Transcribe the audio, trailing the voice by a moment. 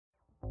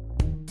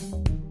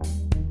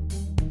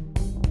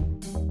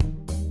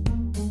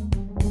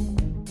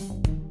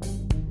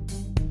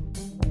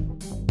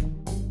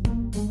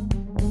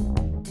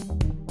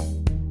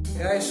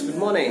Guys, good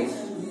morning,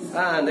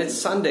 and it's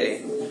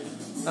Sunday,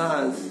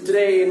 and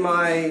today in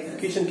my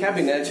kitchen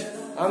cabinet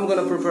I'm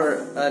gonna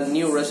prepare a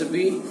new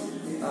recipe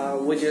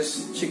which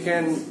is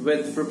chicken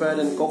prepared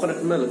in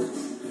coconut milk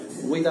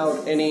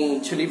without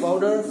any chili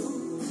powder,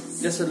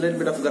 just a little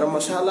bit of garam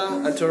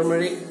masala and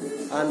turmeric,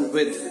 and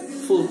with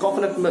full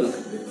coconut milk.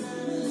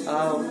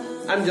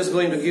 I'm just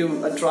going to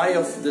give a try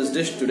of this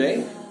dish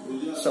today,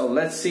 so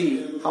let's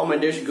see how my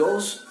dish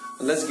goes.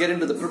 Let's get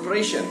into the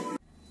preparation.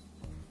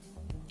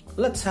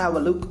 Let's have a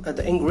look at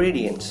the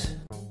ingredients.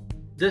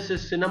 This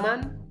is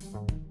cinnamon,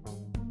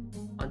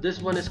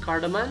 this one is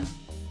cardamon,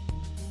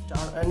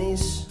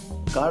 anise,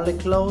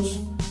 garlic cloves,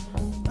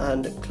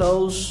 and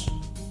cloves,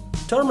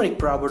 turmeric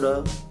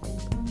powder,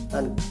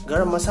 and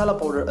garam masala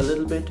powder a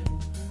little bit,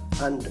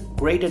 and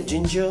grated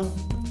ginger,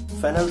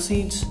 fennel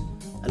seeds,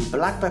 and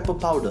black pepper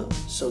powder.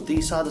 So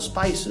these are the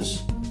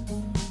spices.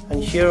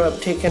 And here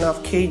I've taken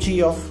off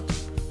kg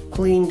of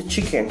cleaned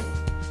chicken.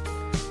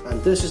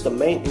 And this is the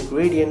main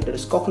ingredient, that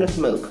is coconut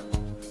milk,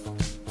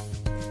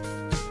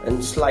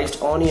 and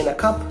sliced onion a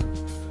cup,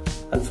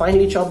 and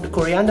finely chopped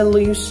coriander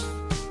leaves,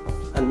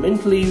 and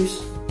mint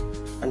leaves,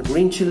 and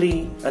green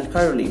chilli and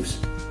curry leaves.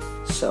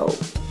 So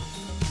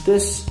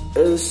this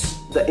is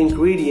the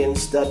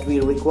ingredients that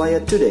we require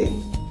today.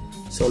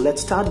 So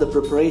let's start the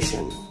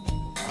preparation.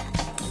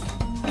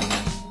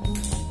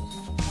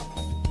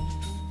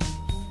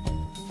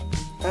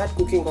 Add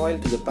cooking oil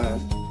to the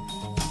pan.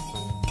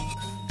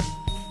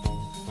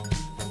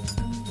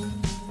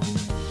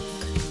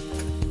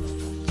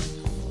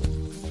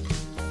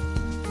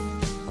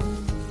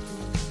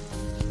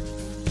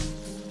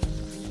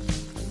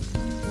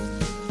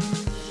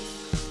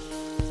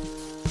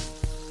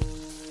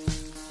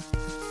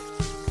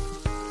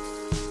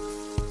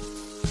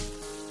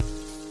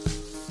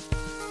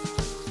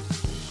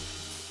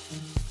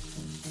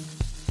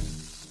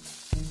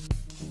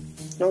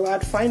 Now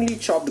add finely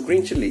chopped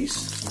green chillies,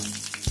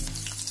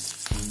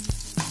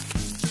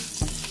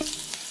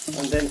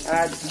 and then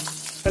add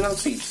fennel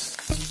seeds.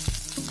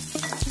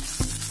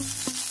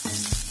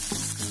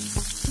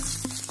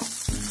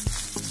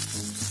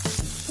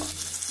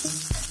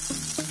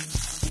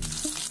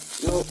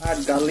 Now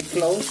add garlic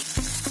cloves.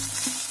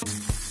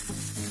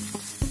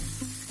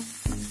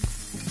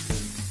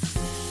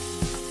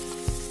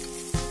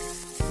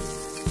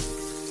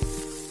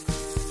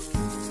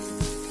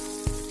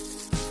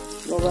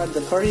 Now add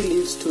the curry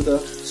leaves to the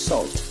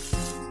salt.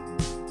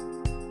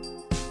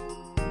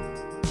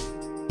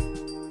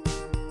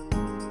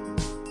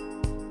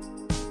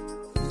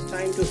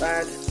 Time to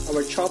add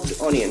our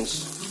chopped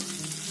onions.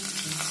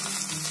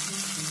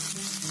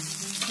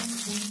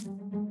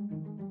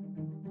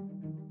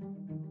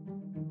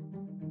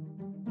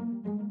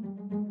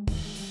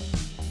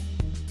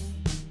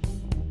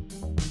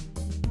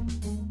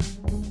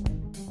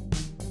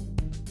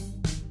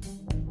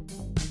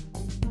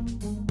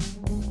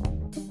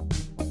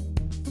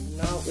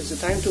 It's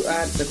the time to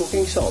add the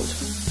cooking salt.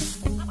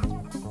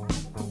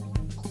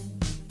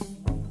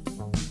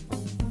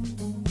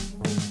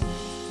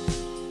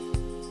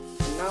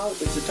 And now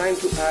it's the time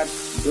to add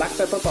black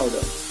pepper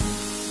powder.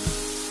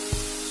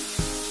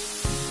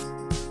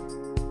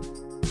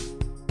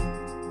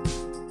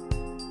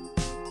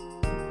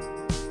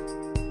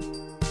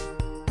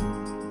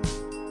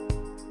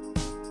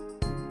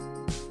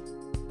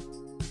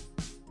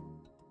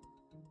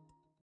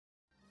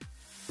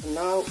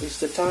 Now is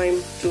the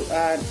time to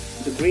add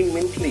the green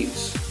mint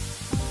leaves.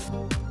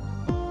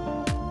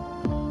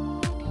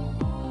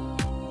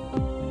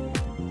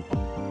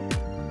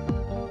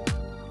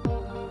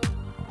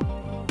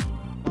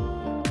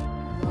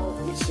 Now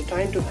it's the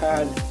time to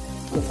add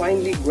the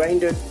finely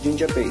grinded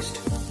ginger paste.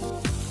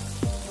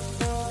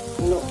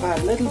 Now add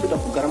a little bit of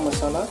garam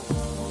masala.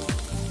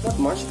 Not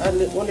much, add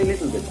only a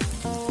little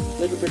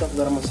bit of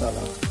garam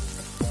masala.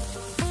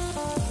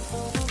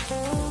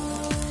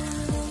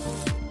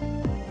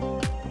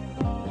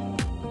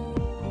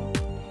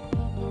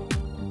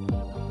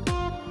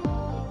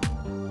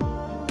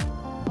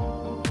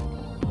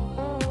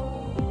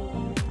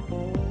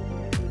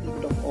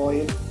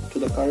 Oil to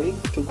the curry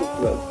to cook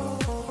well.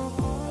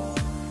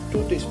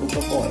 2 teaspoons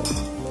of oil.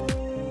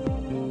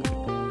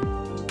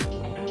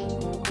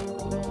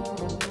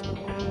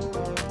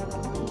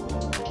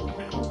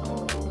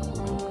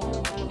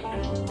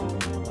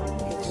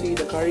 You can see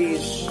the curry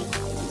is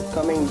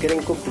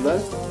getting cooked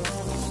well.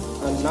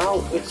 And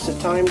now it's the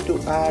time to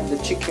add the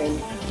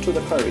chicken to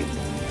the curry.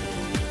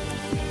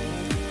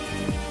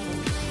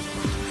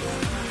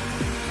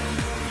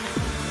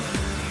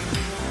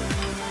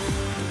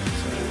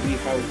 We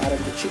have added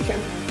the chicken,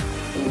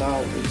 and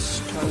now it's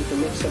time to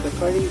mix up the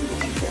curry with the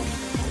chicken.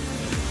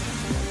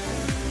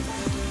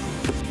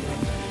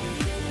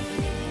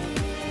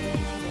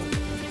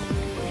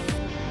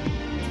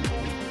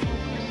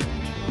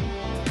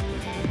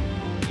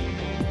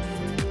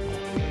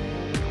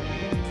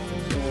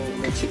 So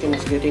the chicken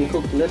is getting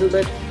cooked a little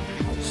bit.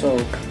 So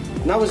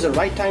now is the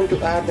right time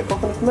to add the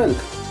coconut milk.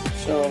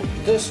 So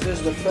this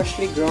is the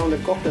freshly ground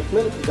coconut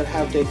milk that I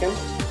have taken.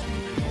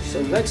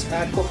 So let's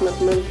add coconut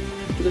milk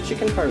to the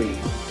chicken curry.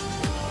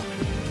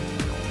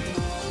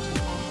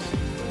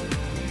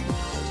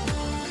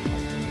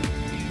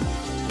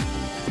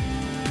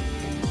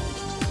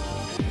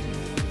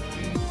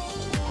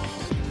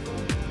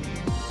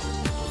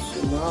 So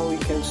now we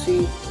can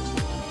see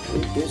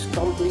it is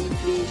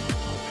completely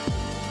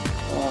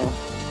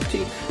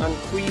thick and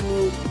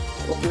creamy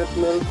coconut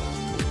milk,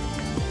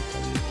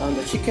 and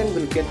the chicken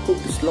will get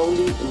cooked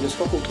slowly in this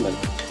coconut milk.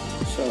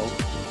 So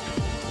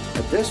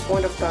at this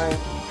point of time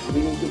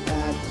we need to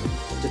add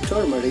the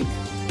turmeric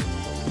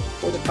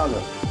for the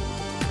color.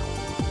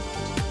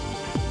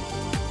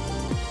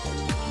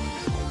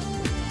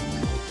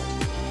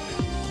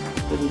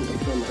 A little bit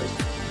of turmeric.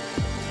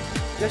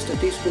 Just a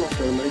teaspoon of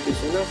turmeric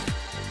is enough.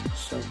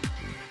 So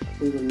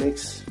we will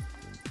mix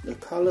the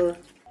color.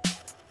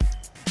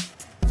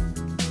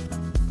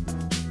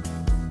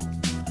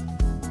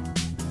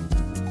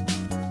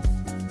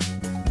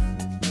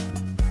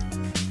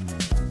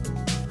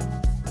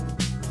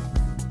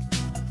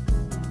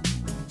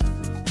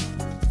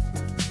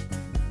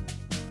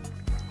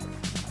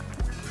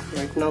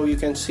 Right now you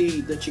can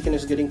see the chicken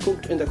is getting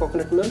cooked in the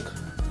coconut milk,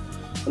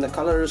 and the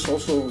color is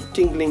also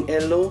tingling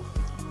yellow.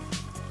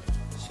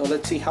 So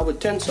let's see how it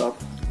turns up,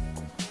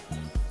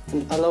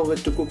 and allow it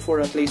to cook for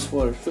at least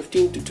for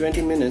 15 to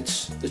 20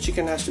 minutes. The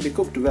chicken has to be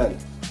cooked well.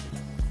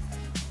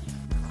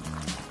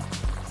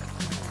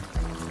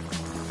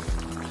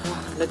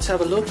 Let's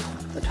have a look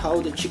at how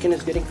the chicken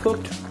is getting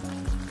cooked.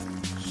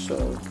 So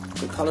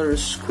the color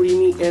is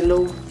creamy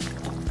yellow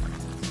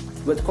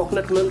with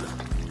coconut milk.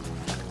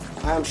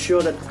 I am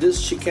sure that this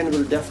chicken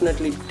will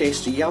definitely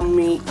taste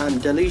yummy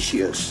and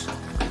delicious.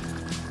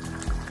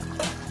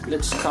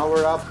 Let's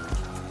cover up.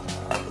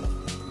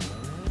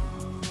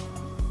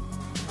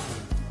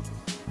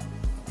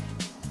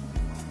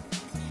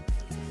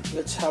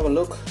 Let's have a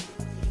look.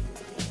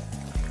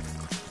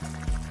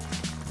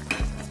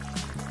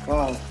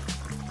 Wow,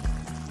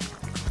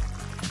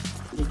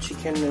 the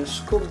chicken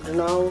is cooked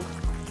now,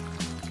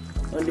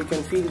 and you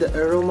can feel the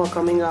aroma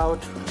coming out.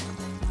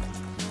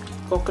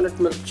 Coconut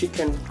milk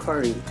chicken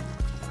curry.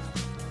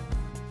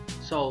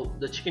 So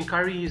the chicken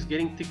curry is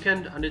getting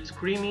thickened and it's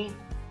creamy,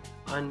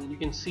 and you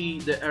can see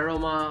the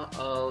aroma,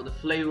 the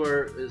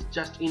flavor is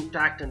just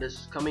intact and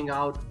is coming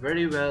out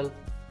very well.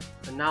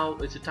 And now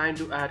it's the time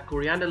to add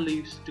coriander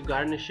leaves to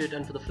garnish it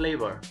and for the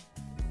flavor.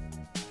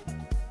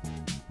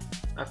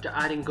 After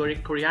adding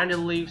coriander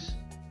leaves,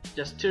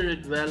 just stir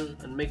it well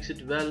and mix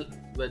it well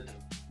with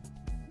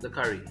the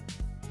curry.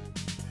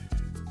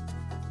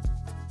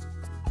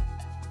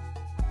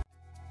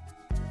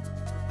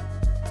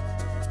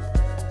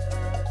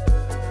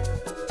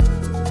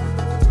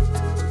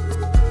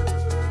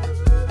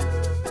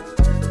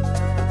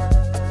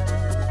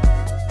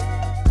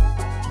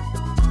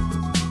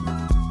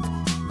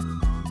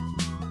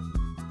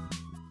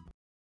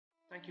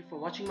 Thank you for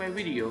watching my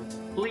video.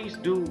 Please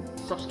do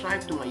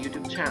subscribe to my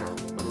YouTube channel,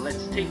 and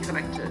let's stay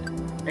connected,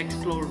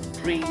 explore,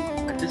 dream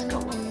and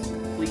discover.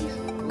 Please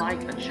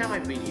like and share my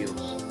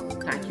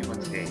videos. Thank you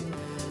once again.